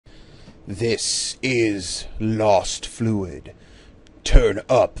This is Lost Fluid. Turn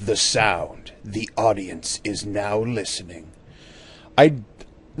up the sound. The audience is now listening.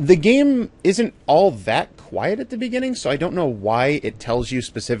 The game isn't all that quiet at the beginning, so I don't know why it tells you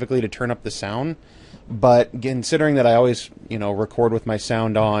specifically to turn up the sound. But considering that I always, record with my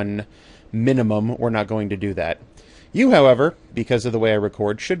sound on minimum, we're not going to do that. You, however, because of the way I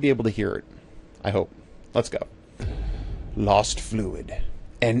record, should be able to hear it. I hope. Let's go. Lost Fluid.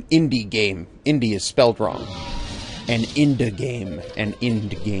 An indie game. Indie is spelled wrong. An indie game. An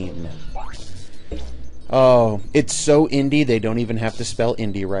indie game. Oh, it's so indie they don't even have to spell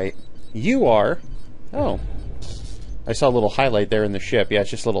indie right. You are... Oh. I saw a little highlight there in the ship. Yeah, it's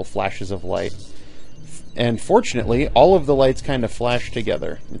just little flashes of light. And fortunately, all of the lights kind of flash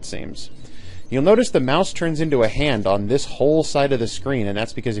together, it seems. You'll notice the mouse turns into a hand on this whole side of the screen, and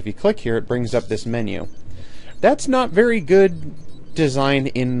that's because if you click here, it brings up this menu. That's not very good design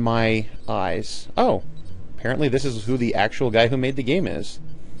in my eyes. Oh, apparently this is who the actual guy who made the game is.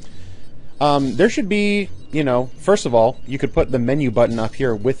 There should be, first of all, you could put the menu button up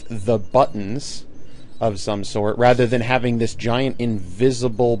here with the buttons of some sort, rather than having this giant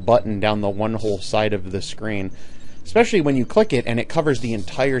invisible button down the one whole side of the screen. Especially when you click it and it covers the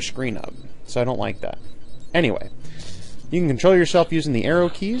entire screen up. So I don't like that. Anyway, you can control yourself using the arrow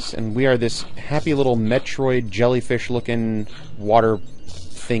keys, and we are this happy little Metroid jellyfish-looking water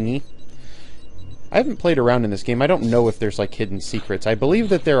thingy. I haven't played around in this game. I don't know if there's, hidden secrets. I believe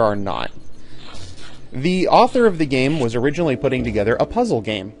that there are not. The author of the game was originally putting together a puzzle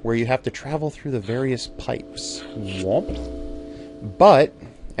game where you have to travel through the various pipes. Womp. But,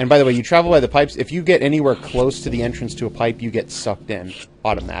 and by the way, you travel by the pipes. If you get anywhere close to the entrance to a pipe, you get sucked in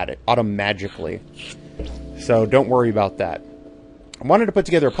automatically. So don't worry about that. I wanted to put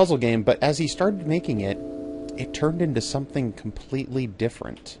together a puzzle game, but as he started making it, it turned into something completely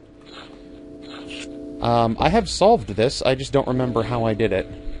different. I have solved this. I just don't remember how I did it.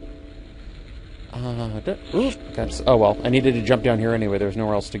 Oh well, I needed to jump down here anyway. There's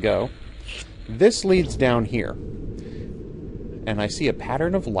nowhere else to go. This leads down here. And I see a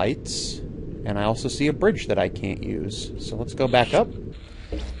pattern of lights. And I also see a bridge that I can't use. So let's go back up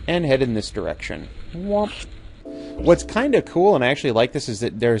and head in this direction. Womp. What's kind of cool, and I actually like this, is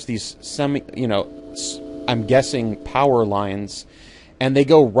that there's these I'm guessing power lines, and they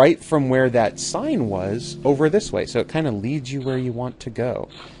go right from where that sign was over this way. So it kind of leads you where you want to go.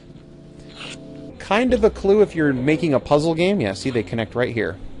 Kind of a clue if you're making a puzzle game. Yeah, see, they connect right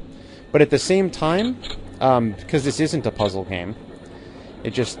here. But at the same time, because this isn't a puzzle game,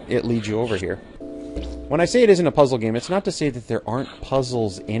 it leads you over here. When I say it isn't a puzzle game, it's not to say that there aren't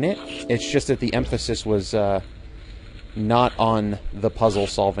puzzles in it. It's just that the emphasis was not on the puzzle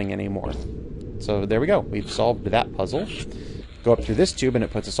solving anymore. So there we go. We've solved that puzzle. Go up through this tube, and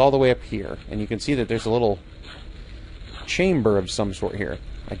it puts us all the way up here. And you can see that there's a little chamber of some sort here.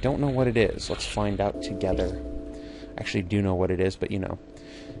 I don't know what it is. Let's find out together. I actually do know what it is, but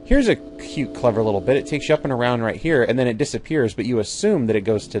Here's a cute, clever little bit. It takes you up and around right here, and then it disappears, but you assume that it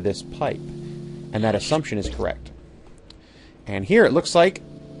goes to this pipe. And that assumption is correct. And here it looks like,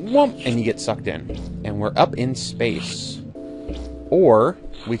 whoomp, and you get sucked in. And we're up in space. Or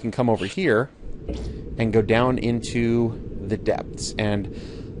we can come over here and go down into the depths. And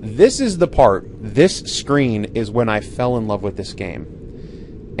this is the part, this screen is when I fell in love with this game.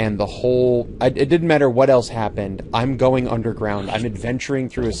 And the whole... it didn't matter what else happened. I'm going underground. I'm adventuring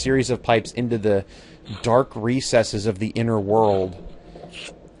through a series of pipes into the dark recesses of the inner world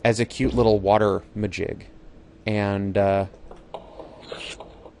as a cute little water majig. And,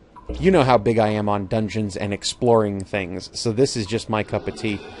 you know how big I am on dungeons and exploring things. So this is just my cup of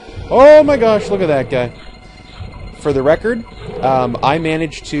tea. Oh my gosh, look at that guy. For the record, I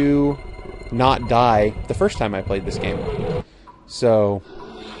managed to not die the first time I played this game. So...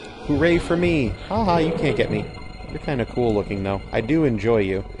 hooray for me. Haha, you can't get me. You're kind of cool looking, though. I do enjoy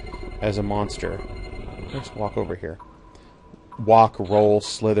you as a monster. Let's walk over here. Walk, roll,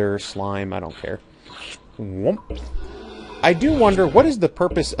 slither, slime, I don't care. Whoomp. I do wonder, what is the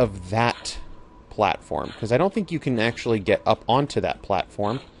purpose of that platform? Because I don't think you can actually get up onto that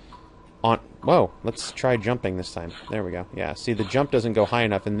platform. Whoa, let's try jumping this time. There we go. Yeah, see, the jump doesn't go high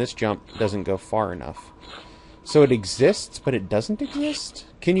enough, and this jump doesn't go far enough. So it exists, but it doesn't exist?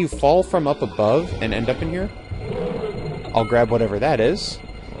 Can you fall from up above and end up in here? I'll grab whatever that is.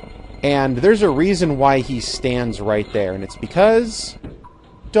 And there's a reason why he stands right there, and it's because...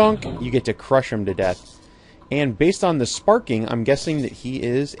 dunk! You get to crush him to death. And based on the sparking, I'm guessing that he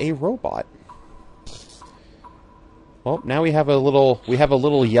is a robot. Well, now we have a little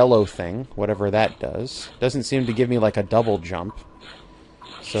yellow thing, whatever that does. Doesn't seem to give me like a double jump.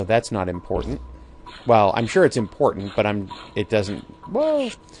 So that's not important. Well, I'm sure it's important, but it doesn't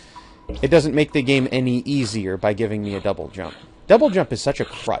make the game any easier by giving me a double jump. Double jump is such a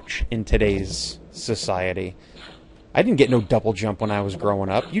crutch in today's society. I didn't get no double jump when I was growing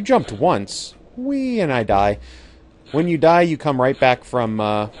up. You jumped once, and I die. When you die, you come right back from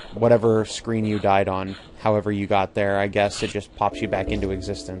whatever screen you died on. However you got there, I guess it just pops you back into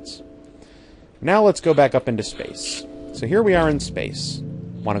existence. Now let's go back up into space. So here we are in space.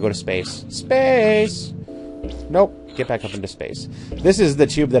 Want to go to space? Space! Nope. Get back up into space. This is the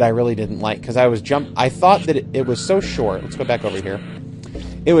tube that I really didn't like, because I thought that it was so short. Let's go back over here.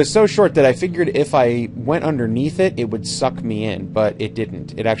 It was so short that I figured if I went underneath it, it would suck me in, but it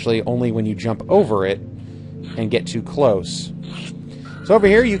didn't. It actually only when you jump over it and get too close. So over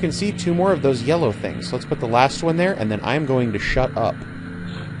here you can see 2 more of those yellow things. So let's put the last one there, and then I'm going to shut up.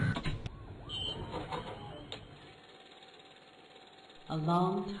 A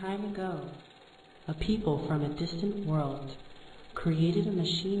long time ago, a people from a distant world created a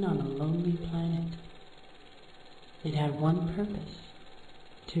machine on a lonely planet. It had one purpose: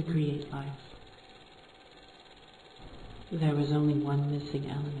 to create life. There was only one missing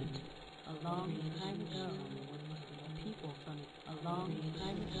element. A long time ago, a people from a long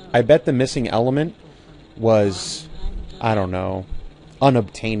time ago. I bet the missing element was, I don't know,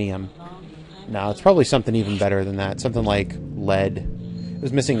 unobtainium. No, it's probably something even better than that. Something like lead. It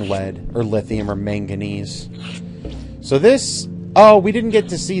was missing lead, or lithium, or manganese. So this... Oh, we didn't get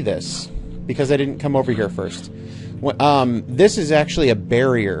to see this, because I didn't come over here first. This is actually a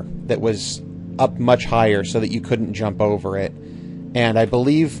barrier that was up much higher so that you couldn't jump over it. And I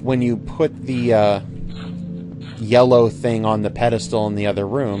believe when you put the yellow thing on the pedestal in the other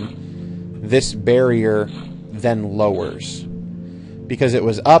room, this barrier then lowers. Because it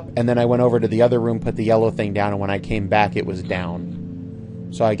was up, and then I went over to the other room, put the yellow thing down, and when I came back, it was down.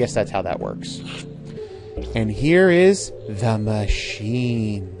 So I guess that's how that works. And here is the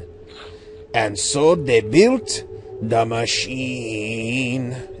machine. And so they built the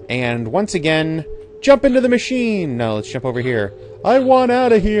machine. And once again, jump into the machine. No, let's jump over here. I want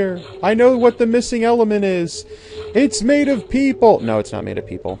out of here. I know what the missing element is. It's made of people. No, it's not made of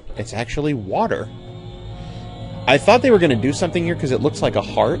people. It's actually water. I thought they were going to do something here because it looks like a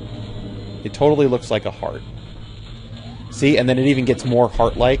heart. It totally looks like a heart. See, and then it even gets more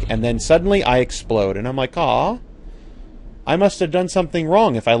heart-like, and then suddenly I explode, and I'm like, aw, I must have done something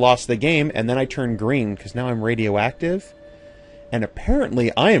wrong if I lost the game, and then I turn green, because now I'm radioactive, and apparently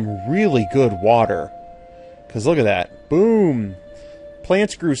I am really good water, because look at that, boom,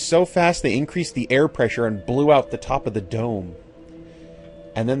 plants grew so fast they increased the air pressure and blew out the top of the dome,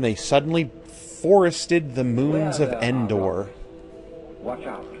 and then they suddenly forested the moons of Endor. Watch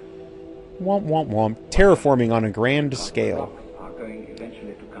out. Womp womp womp. Terraforming on a grand scale.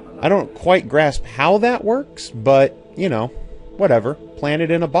 I don't quite grasp how that works, but, you know, whatever. Plant it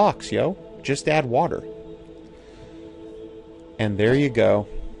in a box, yo. Just add water. And there you go.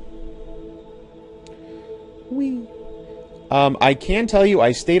 Whee. I can tell you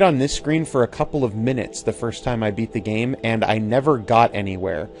I stayed on this screen for a couple of minutes the first time I beat the game, and I never got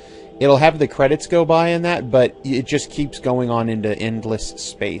anywhere. It'll have the credits go by in that, but it just keeps going on into endless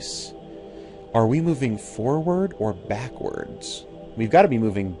space. Are we moving forward or backwards? We've got to be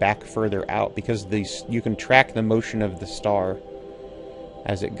moving back further out because you can track the motion of the star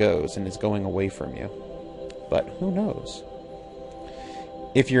as it goes and it's going away from you. But who knows?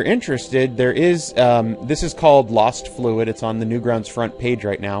 If you're interested, there is, this is called Lost Fluid. It's on the Newgrounds front page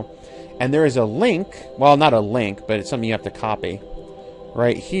right now. And there is a link, well, not a link, but it's something you have to copy,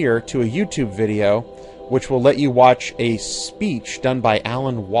 right here to a YouTube video, which will let you watch a speech done by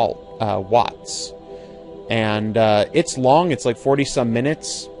Alan Watts. And it's long. It's like 40-some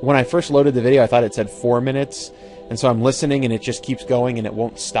minutes. When I first loaded the video, I thought it said 4 minutes. And so I'm listening, and it just keeps going, and it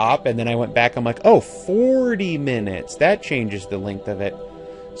won't stop. And then I went back. I'm like, oh, 40 minutes. That changes the length of it.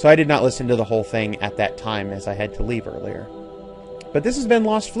 So I did not listen to the whole thing at that time, as I had to leave earlier. But this has been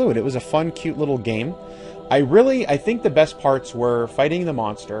Lost Fluid. It was a fun, cute little game. I think the best parts were fighting the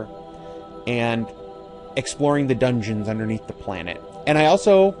monster and exploring the dungeons underneath the planet. And I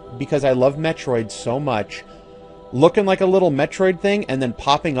also, because I love Metroid so much, looking like a little Metroid thing and then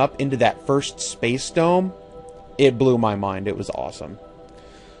popping up into that first space dome, it blew my mind. It was awesome.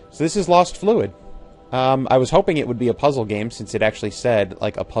 So this is Lost Fluid. I was hoping it would be a puzzle game, since it actually said,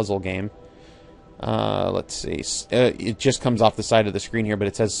 like, a puzzle game. Let's see. It just comes off the side of the screen here, but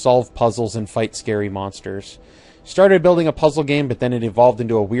it says solve puzzles and fight scary monsters. Started building a puzzle game, but then it evolved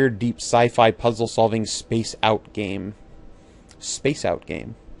into a weird, deep sci-fi puzzle-solving space-out game. Space-out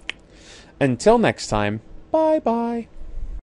game. Until next time, bye-bye.